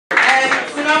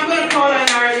So now I'm going to call on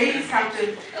our ladies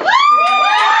captain.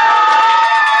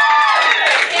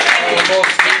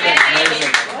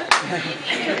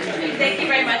 Thank you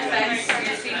very much, Bex.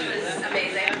 Your speech was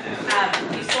amazing.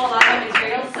 You stole a lot of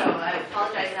material, so I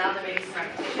apologize now. There may be some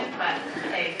repetition, but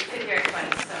hey, we couldn't hear it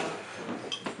twice, so.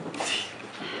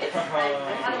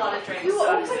 I had a lot of drinks, so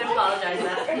I'm just going to apologize for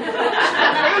that.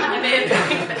 I may have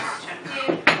drank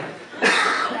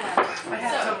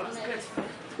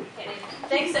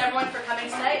thanks to everyone for coming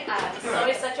tonight. This is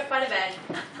always such a fun event,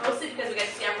 mostly because we get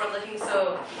to see everyone looking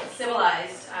so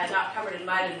civilized, not covered in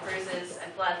mud and bruises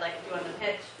and blood like we do on the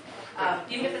pitch,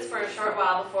 even if it's for a short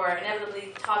while before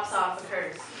inevitably tops off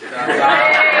occurs.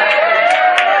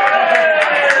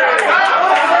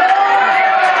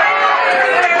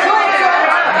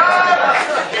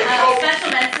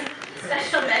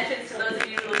 Special mentions to those of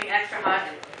you looking extra hot,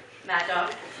 Mad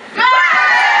Dog.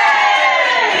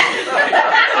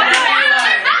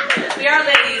 We are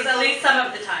ladies, at least some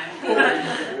of the time. I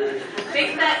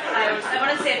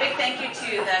want to say a big thank you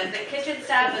to the kitchen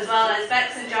staff, as well as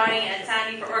Bex and Johnny and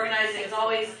Sandy for organizing. As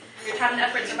always, your time and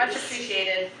efforts are much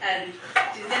appreciated, and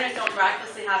these dinners don't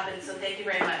miraculously happen, so thank you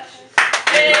very much.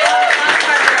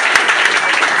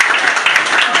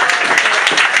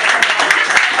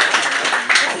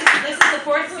 This is the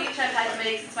fourth speech I've had to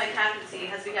make since my captaincy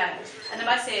has begun, and I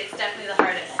must say it's definitely the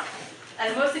hardest.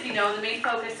 As most of you know, the main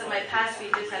focus of my past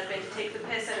speeches has been to take the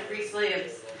piss out of Reese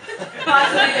Williams,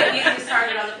 possibly the easiest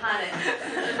target on the planet.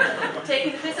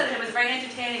 Taking the piss out of him was very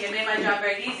entertaining and made my job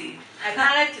very easy. I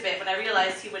panicked a bit when I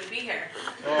realized he wouldn't be here.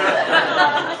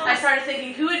 I started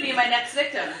thinking, who would be my next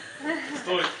victim?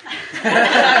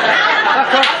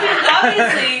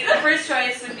 Obviously, the first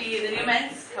choice would be the new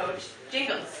men's coach,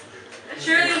 Jingles.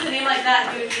 Surely with a name like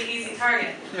that, he would be an easy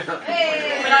target. But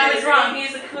I was wrong. He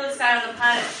is the coolest guy on the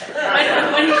planet.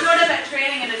 When he showed up at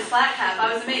training in his flat cap, I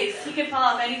was amazed. He can pull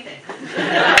off anything.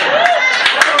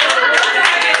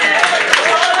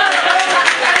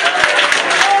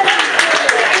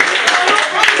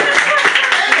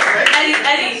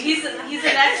 Eddie, he's the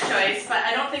next choice, but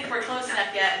I don't think we're close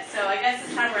enough yet. So I guess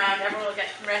this time around, everyone will get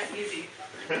to rest easy.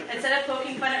 Instead of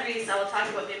poking fun at Reese, I will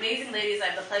talk about the amazing ladies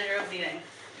I have the pleasure of leading.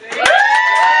 The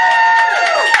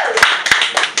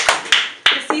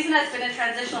season has been a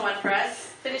transitional one for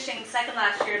us. Finishing second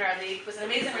last year in our league was an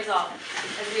amazing result,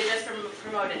 as we had just been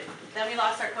promoted. Then we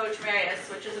lost our coach, Marius,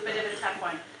 which was a bit of a tough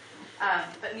one.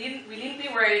 But we needn't be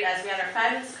worried, as we had our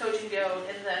fabulous coaching duo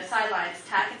in the sidelines.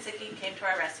 Tack and Sicky came to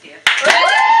our rescue.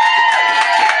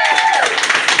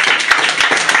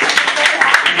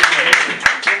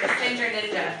 Ginger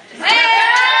Ninja.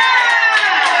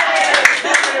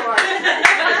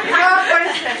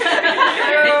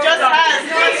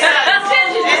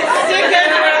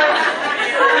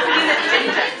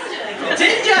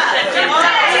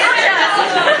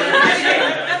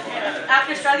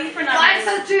 After struggling for numbers. Why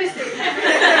so juicy?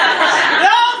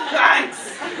 No thanks.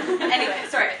 Anyway,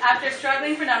 sorry. After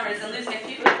struggling for numbers and losing a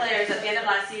few good players at the end of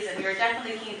last season, we were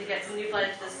definitely keen to get some new blood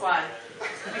into the squad.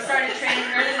 We started training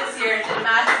early this year and did a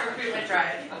massive recruitment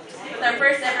drive, with our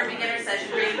first ever beginner session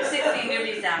bringing 60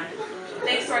 newbies down.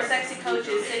 Thanks to our sexy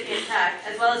coaches, Sicky and Tack,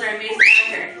 as well as our amazing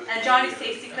banter and Johnny's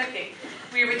tasty cooking,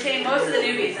 we retained most of the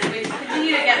newbies, and we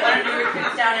continue to get one or two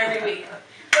recruits down every week.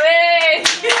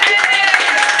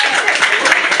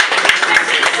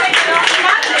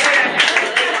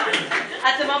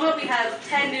 At the moment, we have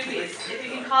 10 newbies, if you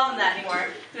can call them that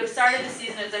anymore, who have started the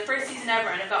season. It's their first season ever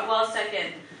and have got well stuck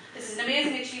in. This is an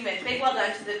amazing achievement. Big well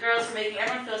done to the girls for making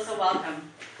everyone feel so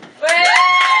welcome.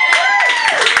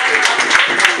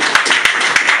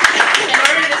 In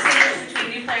order to distinguish between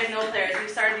new players and old players, we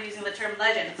started using the term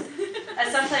legends,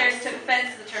 as some players took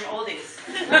offense to the term oldies.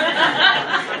 It's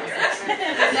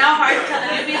now hard to tell the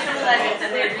newbies from the legends,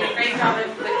 and they're doing a great job of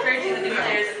encouraging the new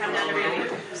players to come down every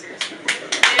week.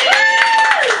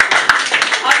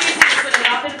 Obviously, this would have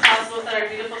not been possible without our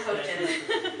beautiful coaches.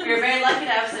 We are very lucky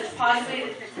to have such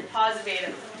positive.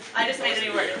 I just made a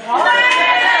new word.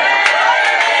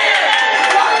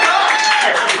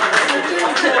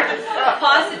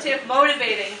 Positive,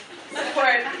 motivating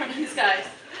support from these guys.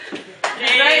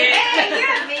 Hey,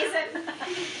 you're amazing.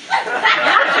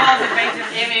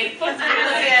 Amy.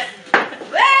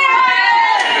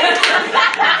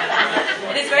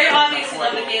 It is very obvious you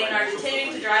love the game and are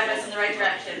continuing to drive us in the right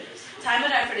direction. Time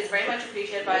and effort is very much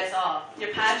appreciated by us all.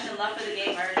 Your passion and love for the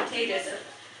game are contagious,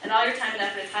 and all your time and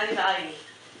effort is highly valued.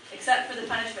 Except for the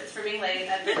punishments for being late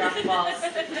and for dropping balls,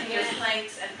 continuous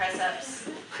planks and press-ups.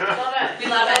 Love it. We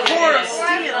love it. Of course.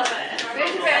 We love it.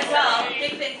 As well,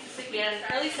 big thanks to Sicky and an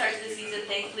early start to the season.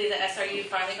 Thankfully, the SRU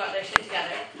finally got their shit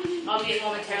together, albeit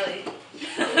momentarily.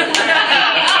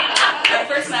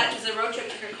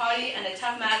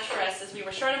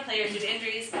 players due to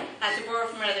injuries, had to borrow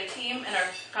from another team, and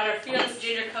got our fearless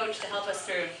junior coach to help us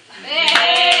through.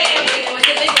 It was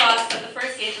a big loss, but the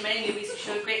first game for many newbies who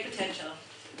showed great potential.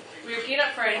 We were geared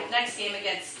up for our next game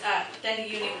against Denny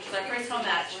Uni, which was our first home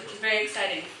match, which was very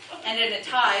exciting. Ended in a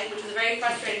tie, which was a very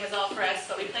frustrating result for us,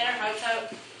 but we played our hearts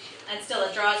out, and still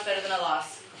a draw is better than a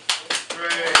loss.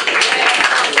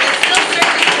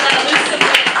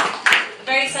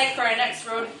 Very psyched for our next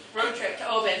road trip to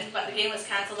Oban, but the game was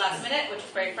cancelled last minute, which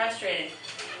was very frustrating.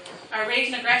 Our rage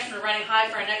and aggression were running high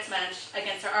for our next match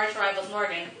against our arch rivals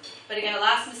Morgan, but again a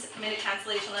last minute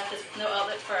cancellation left us with no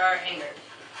outlet for our anger.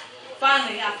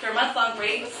 Finally, after a month-long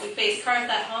break, we faced Carth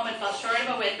at home and fell short of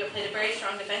a win, but played a very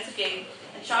strong defensive game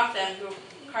and shocked them,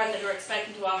 Carth, who were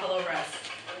expecting to walk all over us.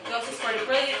 We also scored a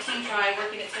brilliant team try,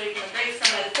 working its way from a great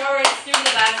scrum by the forwards, through to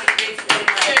the back with great supporting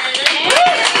line.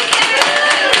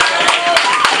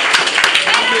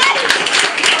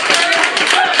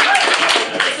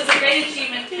 This was a great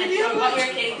achievement and showed what we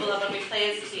were capable of when we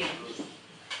play as a team.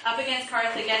 Up against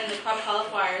Carth again in the club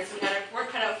qualifiers, we had our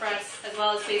work cut out for us, as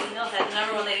well as facing Hillhead, the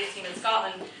 #1 ladies team in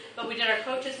Scotland, but we did our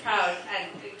coaches proud and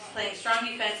playing strong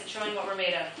defence and showing what we're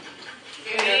made of.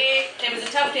 It was a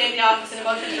tough day at the office and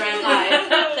emotions ran high.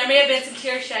 There may have been some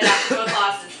tears shed after both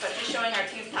losses, but just showing our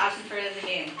team's passion for the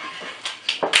game.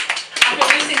 After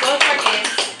losing both our games,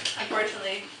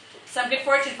 unfortunately, some good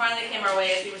fortune finally came our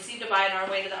way as we received a bye on our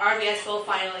way to the RBS Gold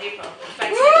Final in April.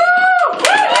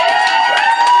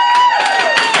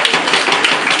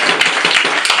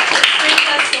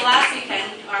 Last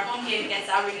weekend, our home game against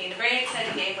Aberdeen, a very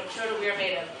exciting game which showed what we were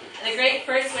made of, and a great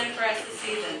first win for us this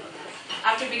season.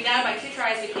 After being down by 2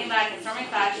 tries, we came back in storming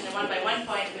fashion and won by 1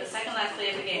 point in the second last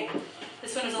play of the game.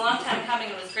 This win was a long time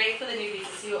coming and was great for the newbies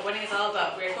to see what winning is all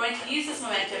about. We are going to use this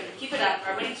momentum and keep it up.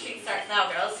 Our winning streak starts now,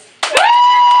 girls.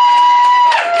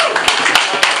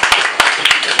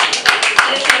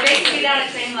 And it's been great to be down at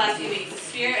training the last few weeks. The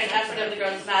spirit and effort of the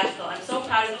girls is magical. I'm so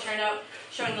proud of the turnout,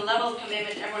 showing the level of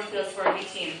commitment everyone feels for our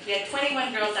team. We had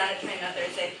 21 girls down at training on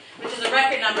Thursday, which is a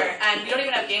record number, and we don't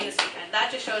even have a game this weekend.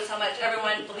 That just shows how much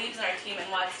everyone believes in our team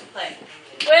and wants to play.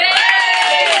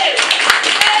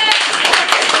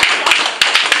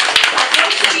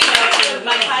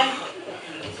 My time.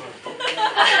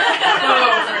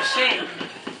 Oh, for shame.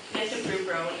 You have to prove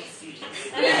bro.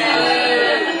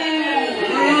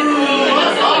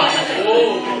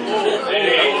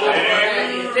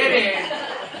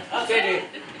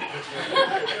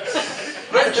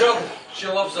 Good job. She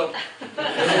loves them.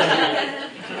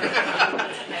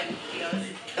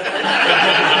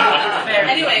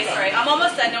 Anyway, sorry, I'm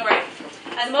almost done, don't worry.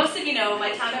 As most of you know,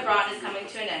 my time at Broughton is coming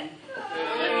to an end. I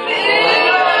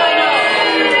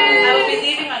will be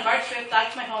leaving on March 5th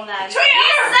back to my homeland.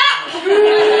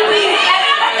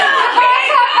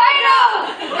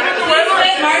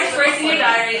 March 1st in your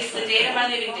diaries, the date of my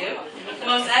leaving due. The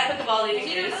most epic of all leaving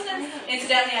dues.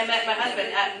 Incidentally, I met my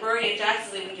husband at Rory and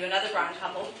Jack's leaving due, another Broughton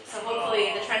couple. So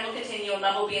hopefully the trend will continue and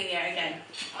love will be in the air again.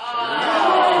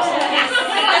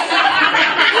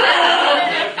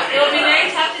 It will be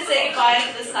very tough to say goodbye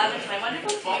to this club and to my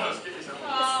wonderful team.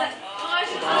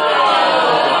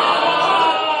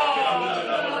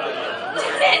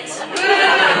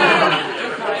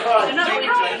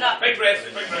 Big breath.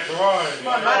 Big breath. Come on,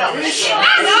 man up.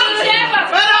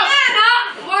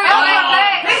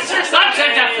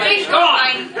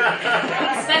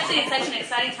 Especially in such an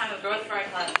exciting time of growth for our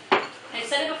club. I've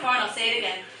said it before and I'll say it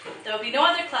again. There will be no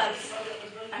other clubs.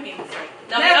 There'll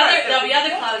be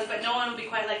other clubs, but no one will be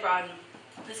quite like Broughton.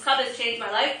 This club has changed my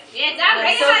life. Yeah,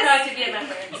 I'm so proud to be a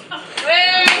member.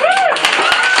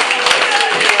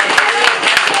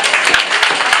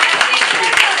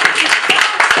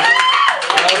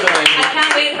 I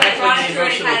can't wait for the Broughton tour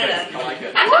in Canada. I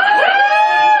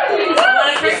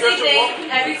want to personally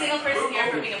thank every single person here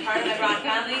for being a part of my Broughton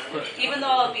family. Even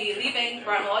though I'll be leaving,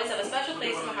 Broughton will always have a special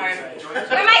place in my heart.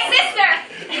 You're my sister!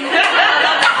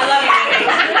 I love you,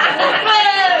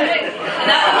 baby.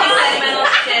 Enough of this sentimental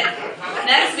shit.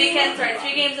 Next weekend, start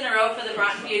 3 games in a row for the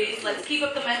Broughton Beauties. Let's keep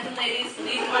up the momentum, ladies.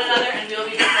 Believe in one another, and we'll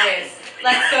be victorious.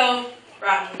 Let's go,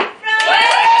 Broughton.